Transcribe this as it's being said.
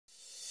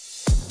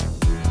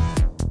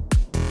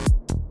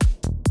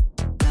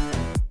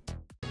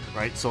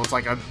right? So it's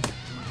like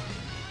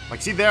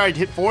see there I'd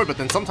hit forward, but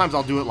then sometimes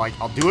I'll do it like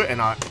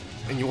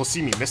and you will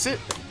see me miss it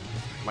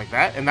like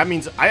that, and that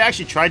means I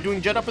actually tried doing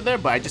jet up in there,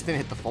 but I just didn't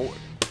hit the forward,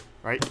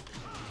 right?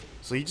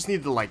 So you just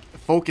need to like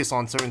focus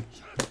on certain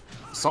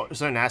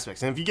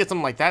aspects, and if you get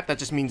something like that, that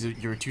just means that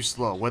you're too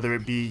slow, whether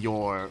it be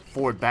your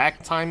forward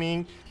back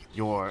timing,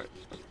 your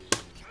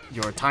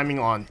timing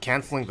on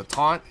canceling the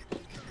taunt,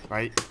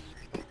 right?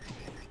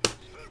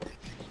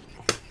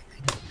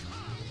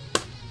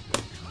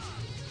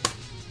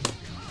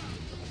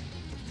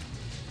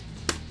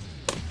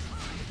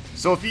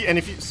 So if you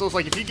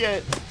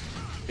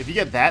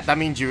get that, that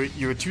means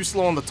you're too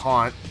slow on the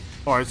taunt,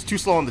 or it's too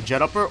slow on the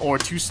jet upper, or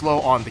too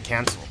slow on the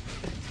cancel.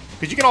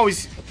 Because you can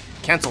always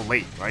cancel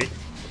late, right?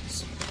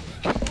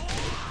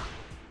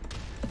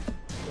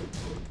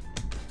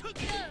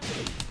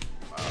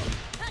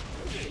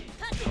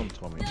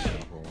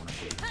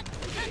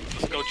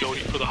 Let's go, Jody,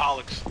 for the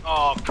holics.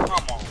 Oh, come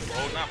on,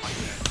 bro, not like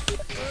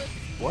that.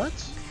 What?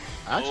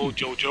 Actually, oh,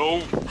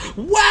 Jojo.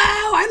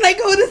 Wow, I let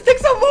go of the stick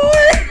some more.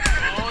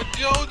 Oh,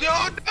 Jojo,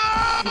 no!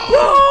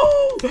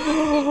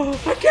 No!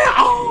 I can't.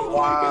 Oh,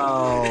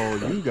 wow,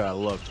 you got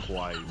luck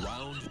twice.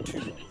 Round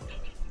 2.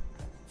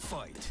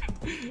 Fight.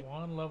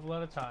 One level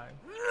at a time.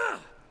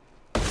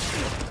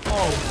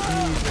 Oh,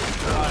 Jesus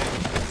Christ.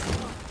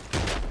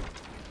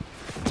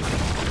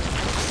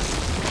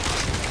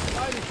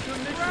 Why are you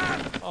shooting this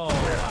shit? Oh,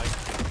 my.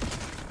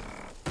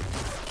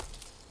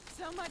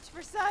 So much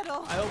for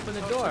subtle. I opened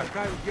the door.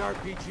 guy with the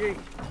RPG.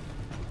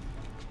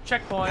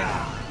 Checkpoint.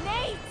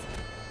 Nate!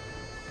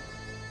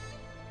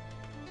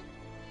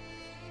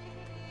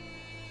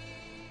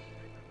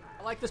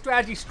 I like the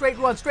strategy. Straight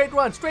run, straight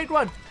run, straight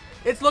run.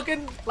 It's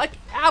looking like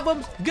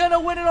Abum's gonna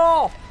win it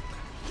all.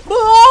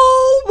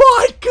 Oh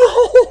my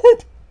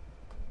God!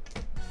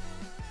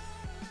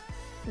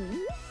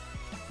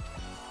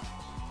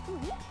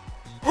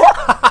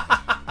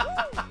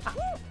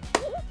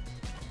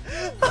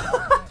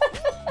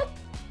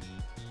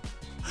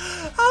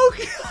 How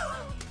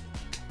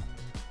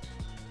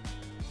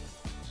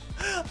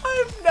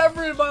I've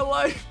never in my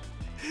life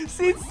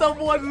seen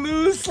someone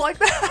lose like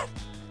that.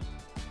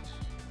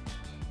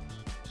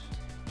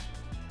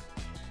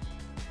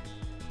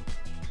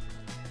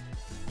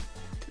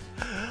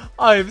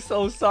 I am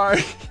so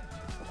sorry.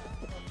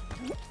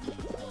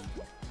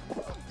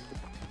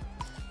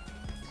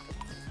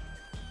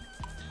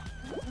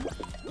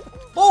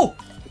 Oh!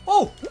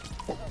 Oh!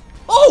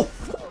 Oh!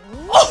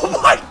 Oh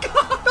my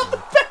God! I'm the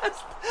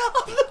best!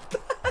 I'm the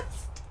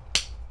best!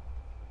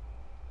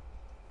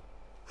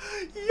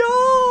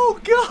 Yo!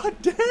 God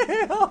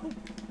damn!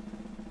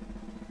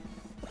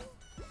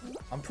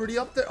 I'm pretty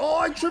up there. Oh,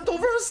 I tripped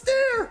over a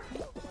stair.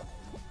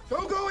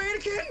 Go,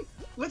 Anakin!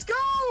 Let's go!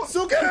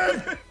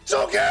 Suiken!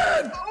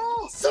 Suiken!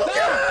 Oh,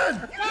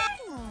 Suiken!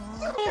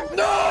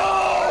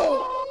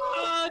 No!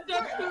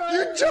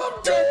 You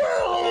jumped too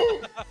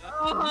early!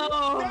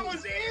 that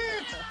was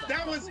it!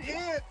 That was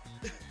it!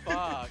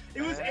 Fuck.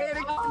 It was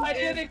Anakin. I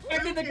didn't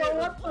expect it to go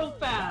up so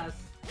fast.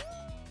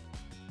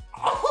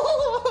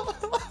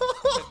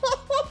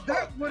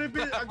 That would have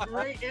been a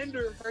great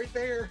ender right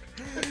there.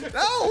 That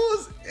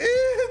was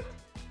it!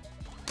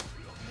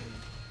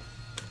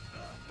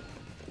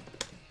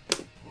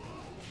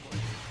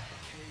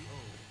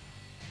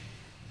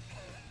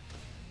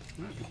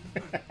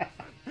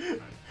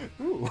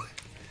 Ooh.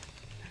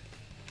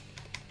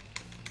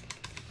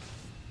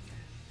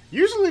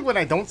 Usually when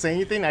I don't say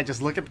anything, I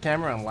just look at the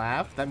camera and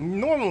laugh. That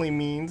normally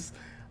means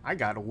I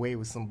got away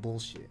with some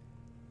bullshit.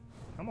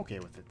 I'm okay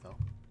with it though.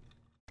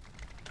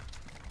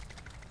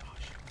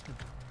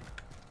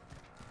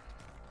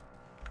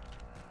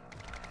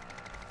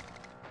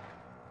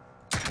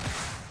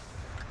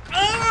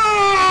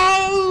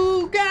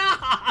 Oh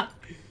God!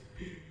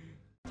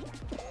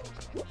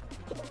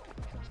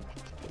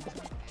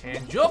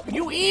 Hands up,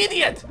 you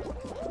idiot!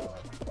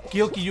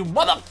 Gilky, you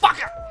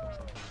motherfucker!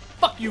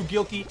 Fuck you,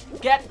 Gilky.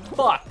 Get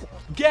fucked.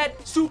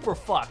 Get super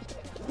fucked.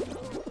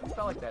 It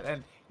felt like that.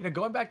 And, you know,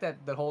 going back that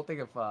whole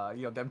thing of,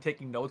 you know, them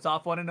taking notes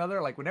off one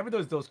another, like, whenever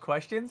there's those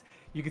questions,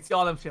 you can see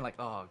all them saying, like,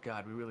 oh,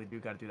 God, we really do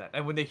got to do that.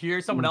 And when they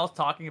hear someone else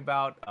talking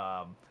about,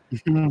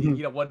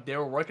 you know, what they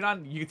were working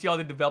on, you can see all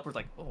the developers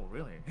like, oh,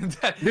 really?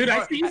 Dude,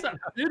 I see some.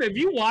 Dude, if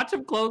you watch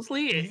them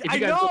closely, if you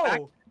guys go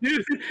back,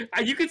 dude,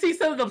 you can see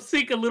some of them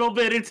sink a little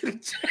bit into the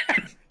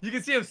chair. You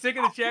can see them sick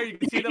in the chair. You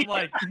can see them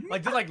like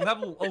just like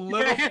level a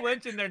little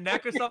flinch in their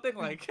neck or something,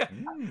 like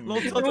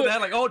little tilt of that,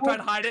 like oh, trying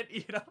to hide it,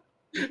 you know.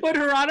 When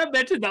Harada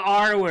mentioned the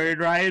R word,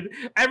 right?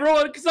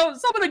 Everyone, some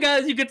of the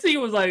guys you could see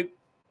was like,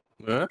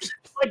 huh?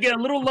 like a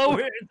little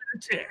lower into the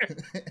chair.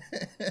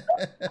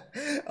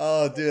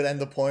 Oh, dude, and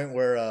the point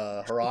where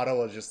Harada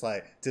was just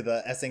like to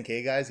the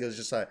SNK guys, he was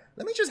just like,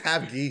 "Let me just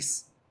have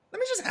geese. Let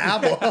me just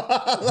have one."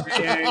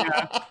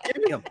 Yeah.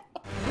 Give me 'em.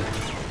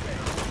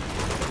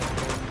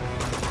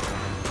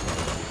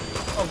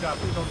 Oh God,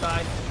 please don't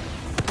die.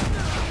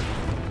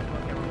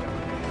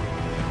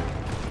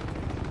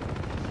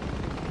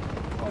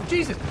 Oh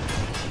Jesus!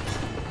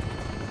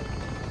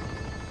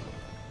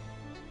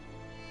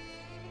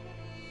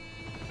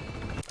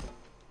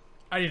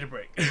 I need a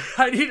break.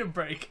 I need a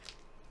break.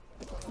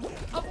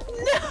 Oh,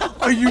 no!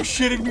 Are you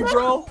shitting me,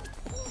 bro?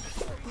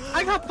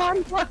 I got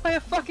body blocked by a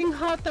fucking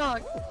hot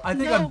dog. I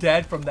think No. I'm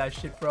dead from that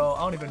shit, bro. I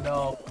don't even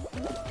know.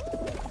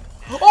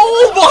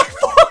 Oh my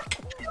fuck!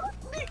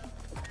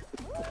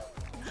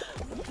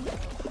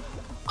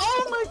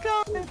 Oh my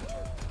god!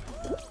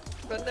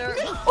 But there.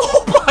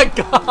 Oh my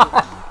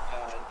god!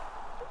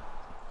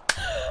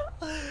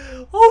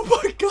 Oh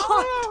my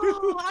god, dude!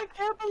 Oh, I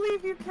can't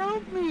believe you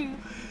killed me.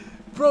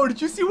 Bro,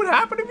 did you see what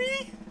happened to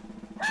me?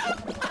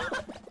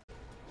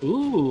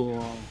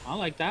 Ooh, I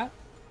like that.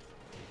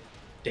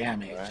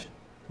 Damage. Right.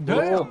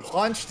 Damn.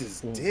 Punched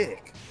his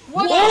dick.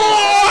 What?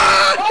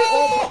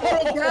 Oh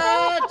my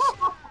gosh!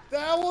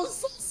 That was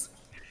so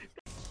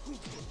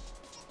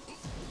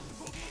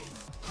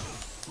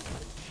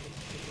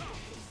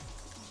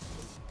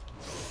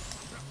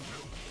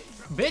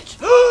Bitch!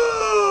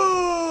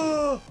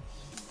 Oh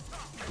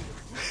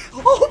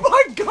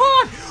my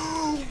god!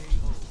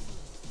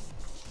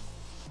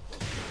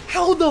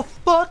 How the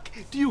fuck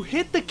do you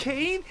hit the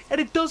cane and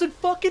it doesn't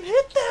fucking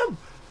hit them?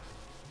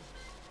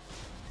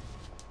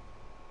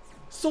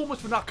 So much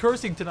for not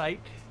cursing tonight.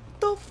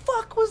 The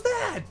fuck was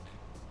that?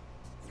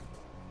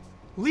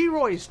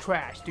 Leroy is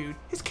trash, dude.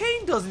 His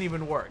cane doesn't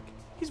even work.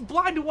 He's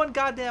blind to one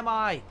goddamn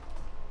eye.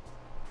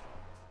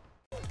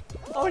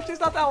 Oh, it's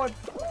not that one.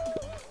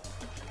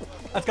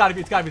 It's gotta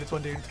be this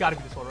one, dude. It's gotta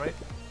be this one, right?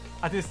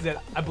 I think this is it.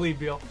 I believe,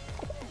 Beal.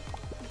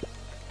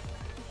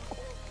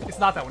 It's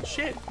not that one.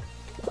 Shit.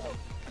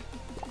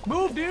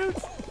 Move,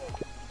 dudes.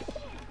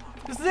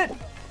 This is it.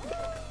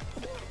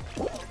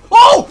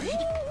 Oh!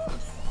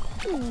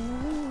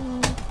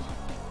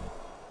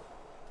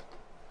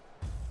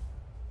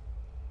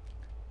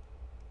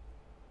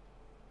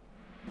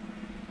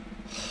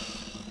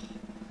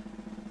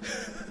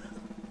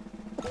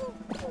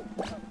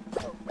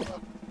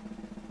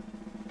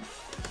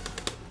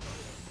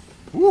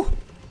 Woo!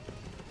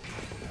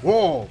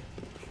 Whoa!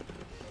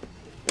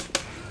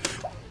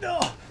 No.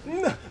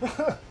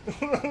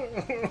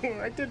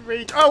 I did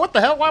rage. Oh, what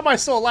the hell? Why am I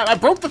so alive? I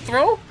broke the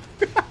throw?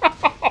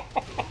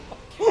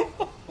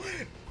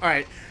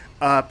 Alright.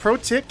 Pro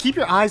tip, keep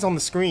your eyes on the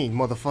screen,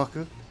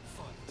 motherfucker.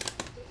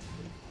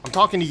 I'm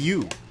talking to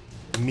you.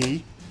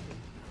 Me.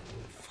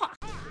 Fuck.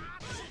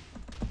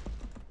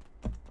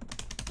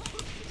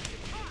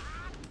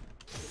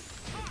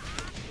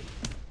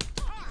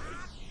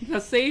 The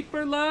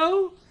safer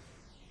low?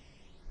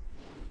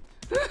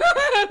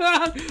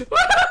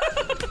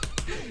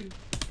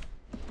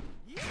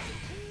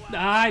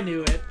 I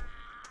knew it.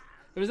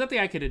 There was nothing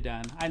I could have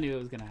done. I knew it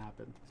was gonna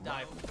happen.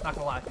 Dive. Not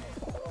gonna lie.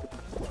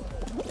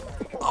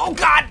 Oh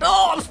god,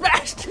 no! I'm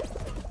smashed!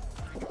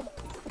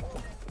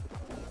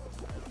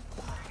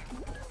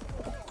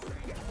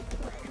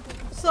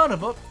 Son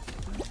of a...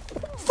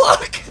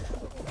 Fuck!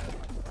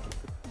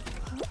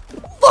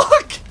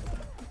 Fuck!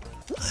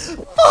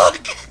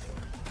 Fuck!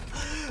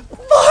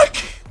 Fuck!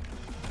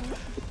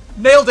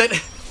 Nailed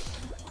it!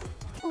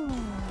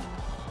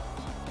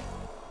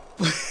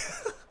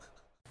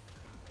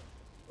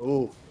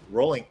 Ooh,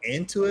 rolling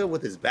into it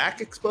with his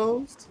back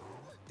exposed.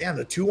 Damn,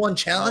 the 2-1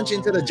 challenge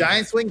into the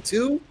giant swing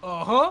too.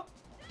 Uh-huh.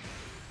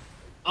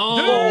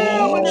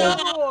 Oh,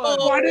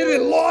 no! Why did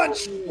it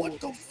launch? What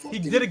the fuck? He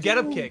did a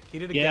get-up kick. He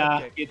did a yeah,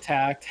 get-up kick. he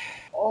attacked.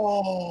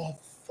 Oh,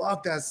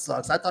 fuck, that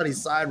sucks. I thought he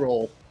side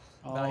rolled.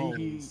 No,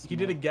 he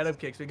did a get-up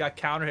kick, so he got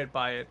counter hit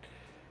by it.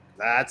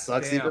 That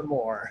sucks Damn. even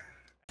more.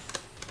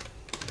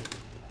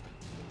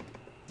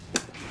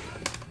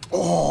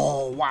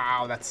 Oh,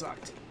 wow, that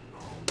sucked.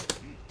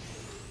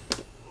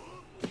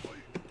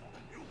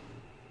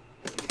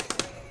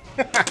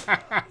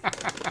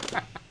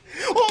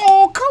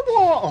 Oh, come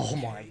on! Oh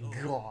my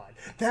god.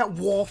 That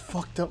wall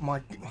fucked up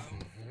my...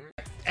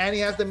 And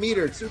he has the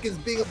meter. Suiken's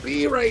being a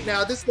bee right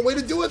now. This is the way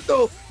to do it,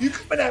 though. You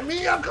coming at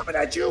me, I'm coming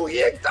at you.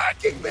 He ain't that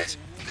kick, bitch.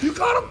 You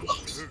got him.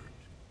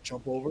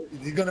 Jump over.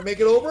 Is he gonna make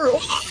it over?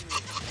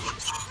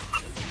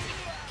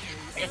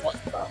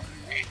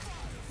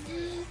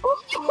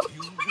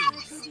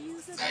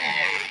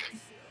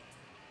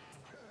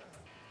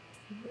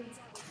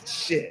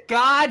 Shit.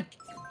 God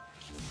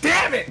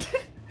damn it!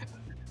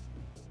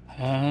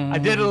 I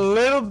did it a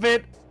little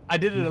bit. I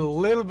did it a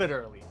little bit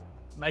early.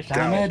 Nice job.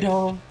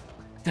 Damado.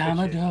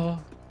 Damado.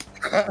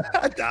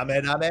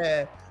 Dame, dame.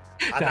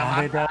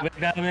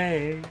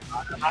 Dame.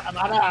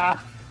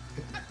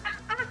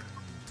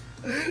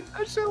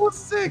 That shit was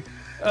sick.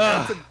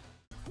 No,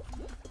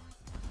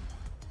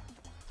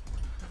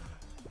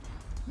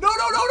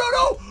 no, no, no,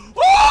 no!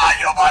 Oh,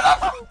 you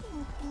motherfucker!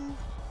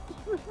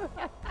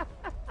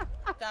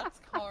 That's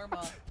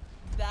karma.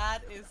 That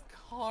is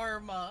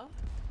karma.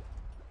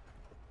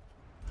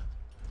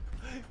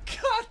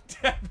 God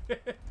damn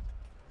it!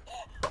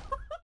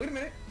 Wait a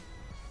minute.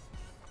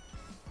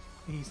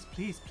 Please,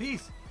 please,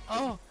 please.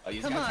 Oh, You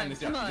just come gotta on, time this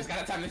jump. come You on. just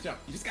gotta time this jump.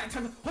 You just gotta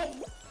time the... Oh!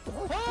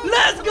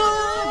 Let's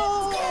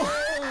go!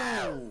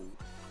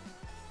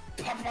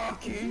 Papa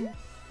King.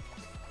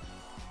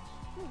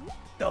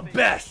 The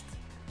best.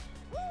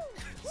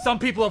 Some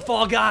people are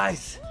fall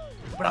guys,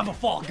 but I'm a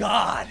fall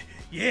god.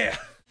 Yeah.